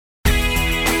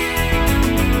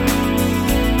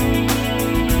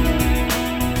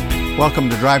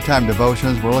Welcome to Drive Time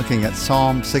Devotions. We're looking at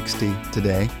Psalm 60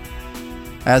 today.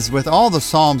 As with all the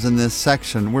Psalms in this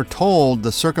section, we're told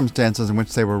the circumstances in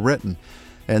which they were written.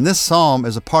 And this Psalm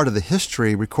is a part of the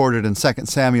history recorded in 2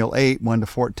 Samuel 8,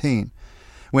 1-14.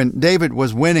 When David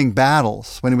was winning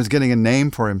battles, when he was getting a name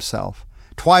for himself.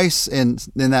 Twice in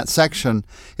that section,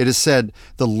 it is said,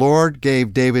 the Lord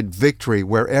gave David victory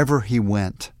wherever he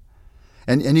went.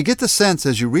 And you get the sense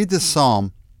as you read this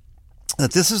Psalm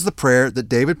that this is the prayer that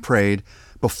David prayed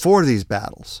before these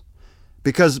battles.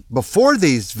 Because before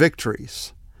these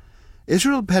victories,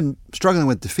 Israel had been struggling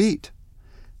with defeat.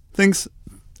 Things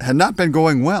had not been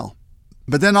going well.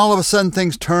 But then all of a sudden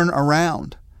things turn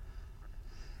around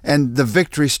and the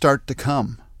victories start to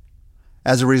come.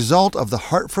 As a result of the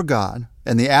heart for God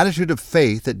and the attitude of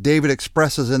faith that David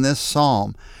expresses in this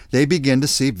psalm, they begin to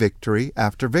see victory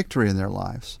after victory in their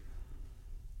lives.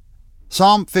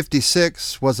 Psalm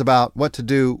 56 was about what to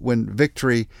do when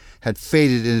victory had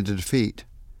faded into defeat.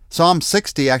 Psalm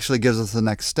 60 actually gives us the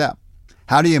next step.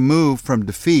 How do you move from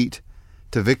defeat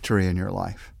to victory in your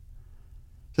life?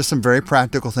 Just some very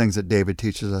practical things that David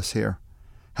teaches us here.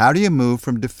 How do you move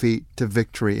from defeat to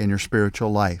victory in your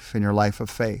spiritual life, in your life of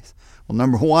faith? Well,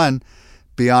 number one,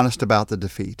 be honest about the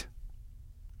defeat.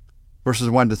 Verses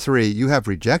 1-3, you have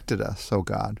rejected us, O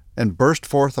God, and burst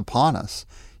forth upon us.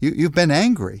 You've been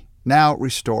angry. Now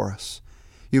restore us.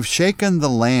 You've shaken the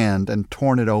land and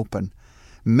torn it open.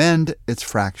 Mend its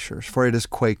fractures, for it is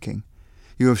quaking.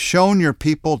 You have shown your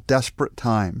people desperate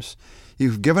times.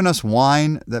 You've given us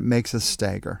wine that makes us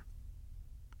stagger.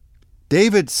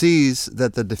 David sees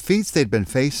that the defeats they'd been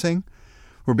facing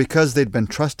were because they'd been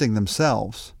trusting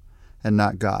themselves and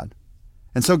not God.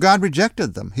 And so God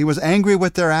rejected them. He was angry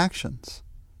with their actions.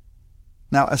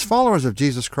 Now, as followers of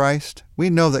Jesus Christ,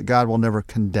 we know that God will never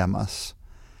condemn us.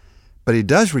 But he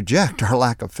does reject our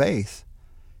lack of faith.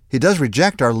 He does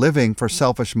reject our living for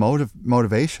selfish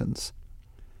motivations.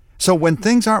 So when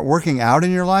things aren't working out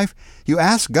in your life, you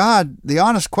ask God the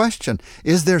honest question,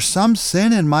 is there some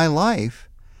sin in my life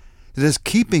that is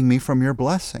keeping me from your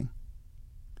blessing?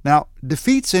 Now,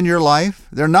 defeats in your life,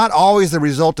 they're not always the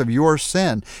result of your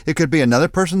sin. It could be another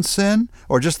person's sin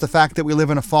or just the fact that we live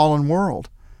in a fallen world.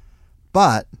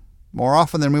 But more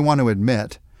often than we want to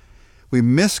admit, we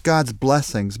miss God's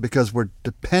blessings because we're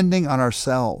depending on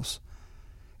ourselves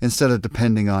instead of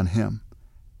depending on Him.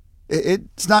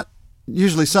 It's not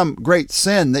usually some great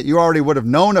sin that you already would have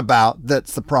known about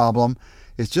that's the problem.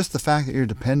 It's just the fact that you're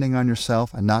depending on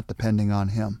yourself and not depending on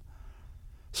Him.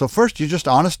 So first, you're just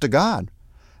honest to God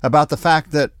about the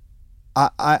fact that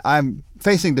I'm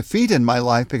facing defeat in my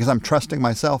life because I'm trusting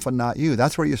myself and not you.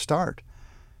 That's where you start.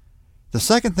 The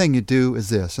second thing you do is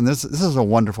this, and this is a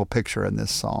wonderful picture in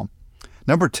this psalm.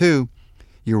 Number two,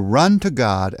 you run to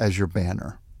God as your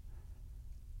banner.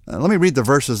 Let me read the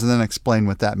verses and then explain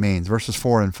what that means. Verses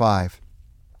 4 and 5.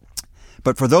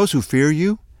 But for those who fear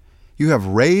you, you have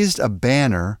raised a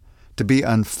banner to be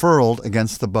unfurled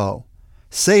against the bow.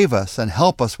 Save us and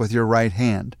help us with your right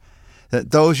hand, that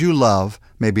those you love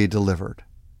may be delivered.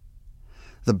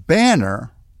 The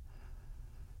banner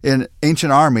in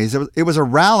ancient armies, it was a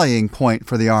rallying point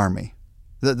for the army.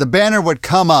 The banner would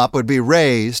come up, would be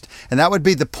raised, and that would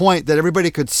be the point that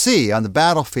everybody could see on the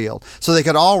battlefield. So they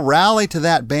could all rally to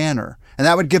that banner, and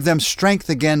that would give them strength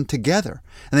again together.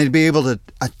 And they'd be able to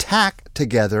attack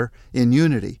together in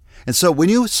unity. And so when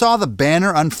you saw the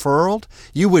banner unfurled,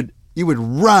 you would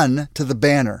run to the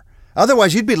banner.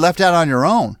 Otherwise, you'd be left out on your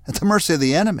own at the mercy of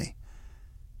the enemy.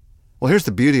 Well, here's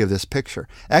the beauty of this picture.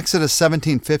 Exodus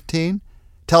 17:15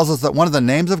 tells us that one of the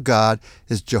names of God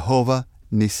is Jehovah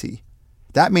Nissi.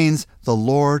 That means the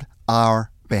Lord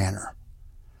our banner.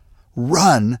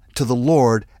 Run to the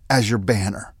Lord as your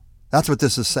banner. That's what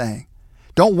this is saying.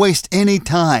 Don't waste any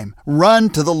time. Run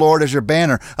to the Lord as your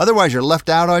banner. Otherwise, you're left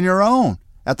out on your own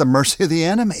at the mercy of the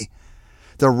enemy.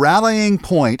 The rallying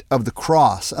point of the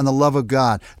cross and the love of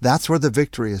God, that's where the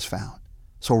victory is found.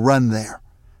 So run there.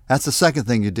 That's the second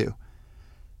thing you do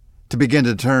to begin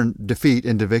to turn defeat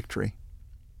into victory.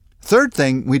 Third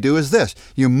thing we do is this.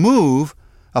 You move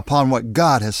upon what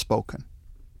God has spoken.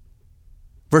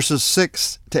 Verses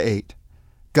 6-8.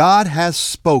 God has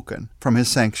spoken from His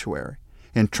sanctuary.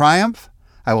 In triumph,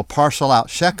 I will parcel out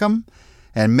Shechem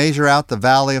and measure out the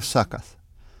valley of Succoth.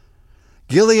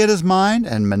 Gilead is mine,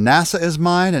 and Manasseh is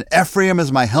mine, and Ephraim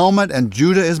is my helmet, and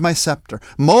Judah is my scepter.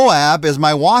 Moab is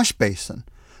my wash basin.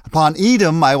 Upon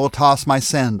Edom I will toss my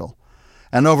sandal,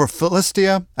 and over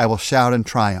Philistia I will shout in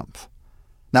triumph.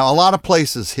 Now, a lot of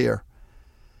places here.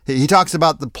 He talks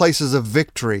about the places of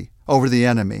victory over the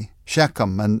enemy,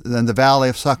 Shechem and the valley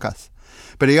of Succoth.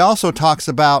 But he also talks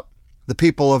about the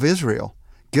people of Israel,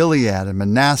 Gilead and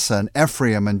Manasseh and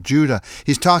Ephraim and Judah.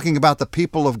 He's talking about the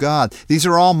people of God. These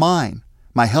are all mine,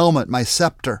 my helmet, my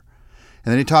scepter.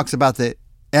 And then he talks about the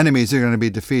enemies that are going to be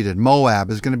defeated. Moab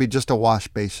is going to be just a wash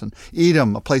basin.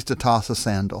 Edom, a place to toss a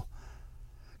sandal.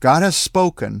 God has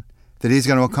spoken that he's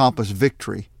going to accomplish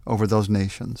victory over those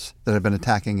nations that have been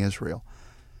attacking Israel.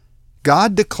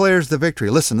 God declares the victory.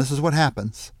 Listen, this is what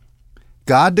happens.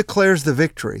 God declares the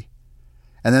victory,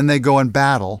 and then they go and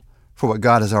battle for what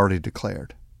God has already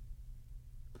declared.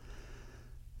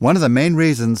 One of the main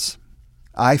reasons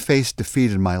I face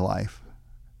defeat in my life,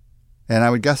 and I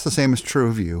would guess the same is true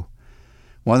of you,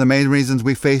 one of the main reasons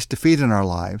we face defeat in our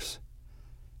lives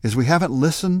is we haven't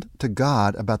listened to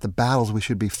God about the battles we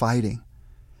should be fighting.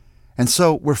 And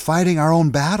so we're fighting our own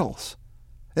battles.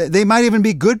 They might even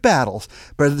be good battles,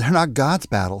 but they're not God's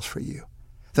battles for you.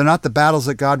 They're not the battles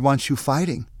that God wants you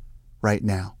fighting right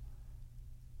now.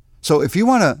 So if you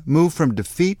want to move from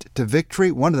defeat to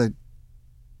victory, one of the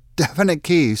definite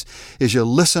keys is you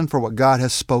listen for what God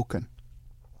has spoken.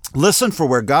 Listen for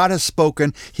where God has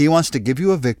spoken. He wants to give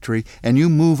you a victory, and you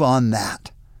move on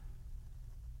that.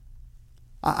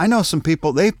 I know some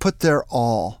people, they put their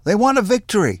all. They want a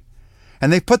victory,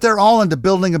 and they put their all into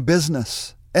building a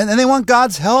business. And they want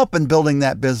God's help in building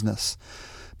that business.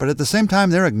 But at the same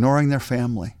time, they're ignoring their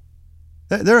family.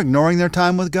 They're ignoring their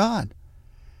time with God.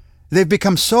 They've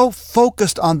become so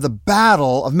focused on the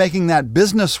battle of making that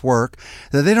business work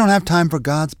that they don't have time for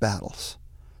God's battles,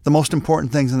 the most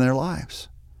important things in their lives.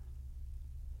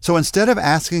 So instead of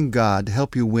asking God to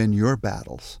help you win your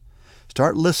battles,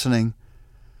 start listening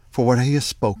for what he has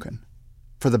spoken,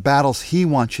 for the battles he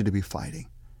wants you to be fighting.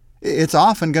 It's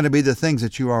often going to be the things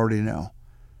that you already know.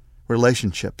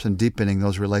 Relationships and deepening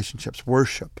those relationships,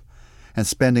 worship and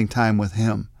spending time with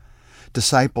him,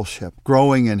 discipleship,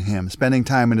 growing in him, spending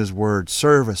time in his word,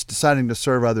 service, deciding to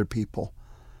serve other people.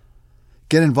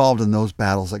 Get involved in those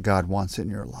battles that God wants in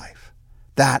your life.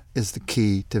 That is the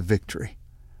key to victory.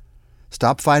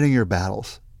 Stop fighting your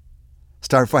battles.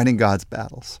 Start fighting God's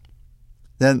battles.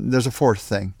 Then there's a fourth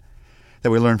thing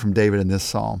that we learn from David in this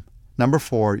psalm. Number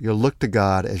 4, you'll look to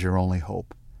God as your only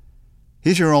hope.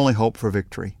 He's your only hope for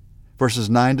victory.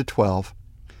 Verses 9 to 12,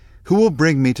 who will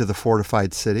bring me to the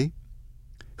fortified city?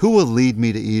 Who will lead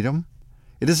me to Edom?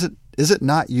 Is it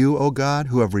not you, O God,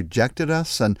 who have rejected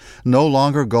us and no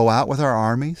longer go out with our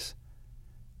armies?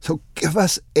 So give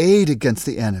us aid against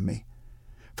the enemy,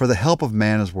 for the help of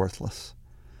man is worthless.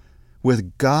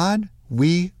 With God,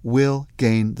 we will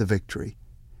gain the victory,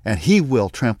 and he will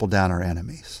trample down our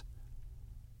enemies.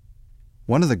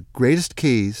 One of the greatest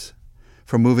keys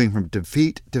for moving from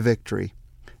defeat to victory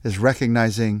is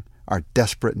recognizing our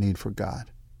desperate need for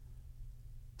God.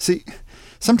 See,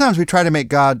 sometimes we try to make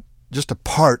God just a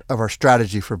part of our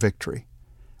strategy for victory.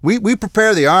 We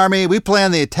prepare the army, we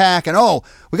plan the attack, and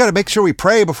we got to make sure we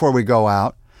pray before we go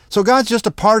out. So God's just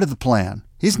a part of the plan.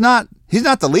 He's not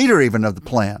the leader even of the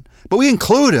plan, but we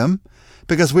include him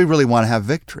because we really want to have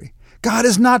victory. God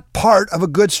is not part of a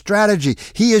good strategy.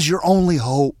 He is your only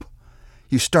hope.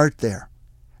 You start there.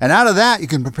 And out of that, you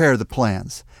can prepare the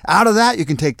plans. Out of that, you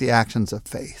can take the actions of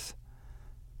faith.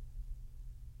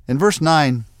 In verse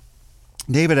 9,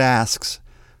 David asks,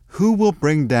 who will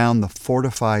bring down the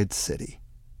fortified city?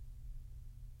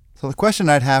 So the question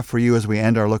I'd have for you as we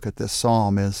end our look at this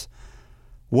psalm is,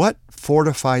 what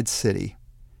fortified city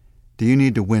do you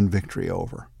need to win victory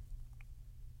over?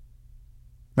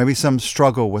 Maybe some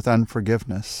struggle with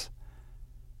unforgiveness.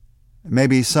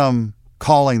 Maybe some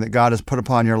calling that God has put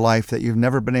upon your life that you've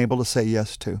never been able to say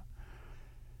yes to.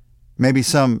 Maybe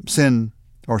some sin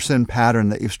or sin pattern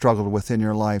that you've struggled with in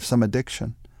your life, some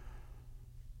addiction.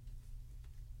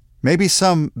 Maybe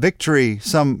some victory,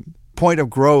 some point of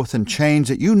growth and change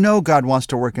that you know God wants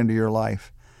to work into your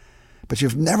life, but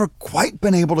you've never quite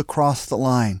been able to cross the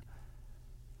line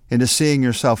into seeing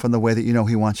yourself in the way that you know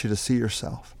he wants you to see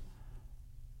yourself.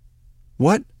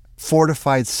 What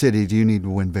fortified city do you need to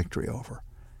win victory over?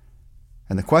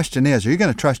 And the question is, are you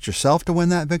going to trust yourself to win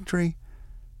that victory?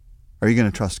 Or are you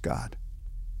going to trust God?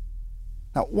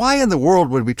 Now, why in the world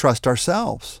would we trust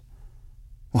ourselves?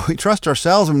 Well, we trust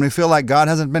ourselves when we feel like God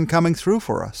hasn't been coming through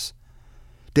for us.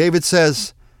 David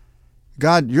says,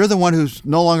 God, you're the one who's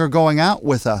no longer going out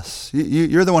with us.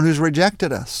 You're the one who's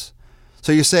rejected us.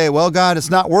 So you say, well, God, it's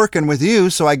not working with you,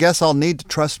 so I guess I'll need to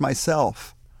trust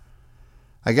myself.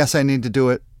 I guess I need to do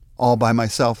it all by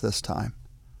myself this time.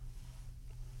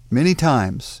 Many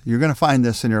times, you're going to find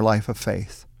this in your life of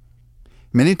faith.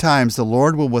 Many times the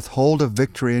Lord will withhold a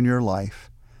victory in your life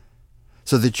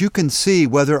so that you can see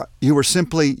whether you were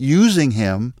simply using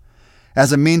him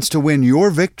as a means to win your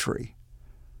victory,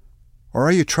 or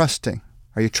are you trusting?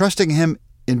 Are you trusting him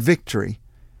in victory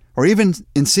or even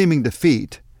in seeming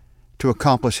defeat, to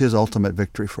accomplish His ultimate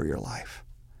victory for your life.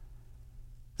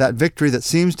 That victory that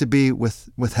seems to be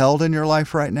withheld in your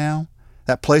life right now,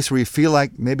 that place where you feel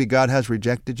like maybe God has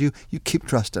rejected you, you keep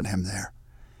trusting Him there.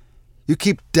 You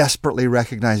keep desperately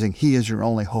recognizing He is your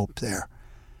only hope there.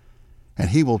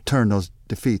 And He will turn those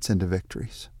defeats into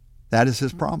victories. That is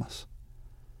His promise.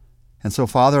 And so,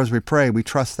 Father, as we pray, we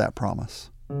trust that promise.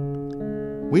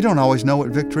 We don't always know what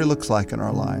victory looks like in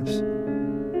our lives.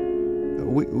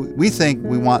 We think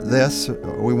we want this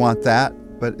or we want that,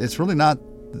 but it's really not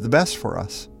the best for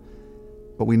us.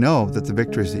 But we know that the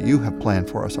victories that You have planned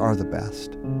for us are the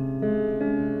best.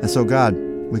 And so, God,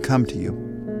 we come to You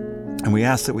and we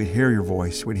ask that we'd hear Your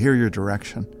voice, we'd hear Your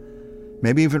direction,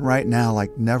 maybe even right now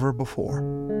like never before.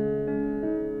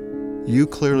 You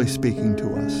clearly speaking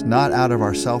to us, not out of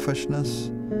our selfishness,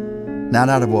 not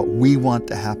out of what we want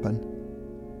to happen,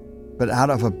 but out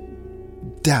of a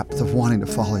depth of wanting to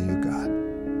follow You, God.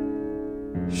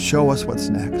 Show us what's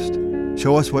next.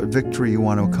 Show us what victory You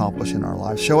want to accomplish in our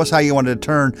lives. Show us how You want to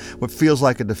turn what feels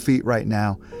like a defeat right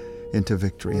now into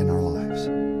victory in our lives.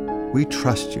 We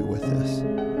trust You with this.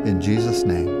 In Jesus'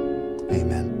 name,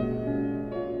 amen.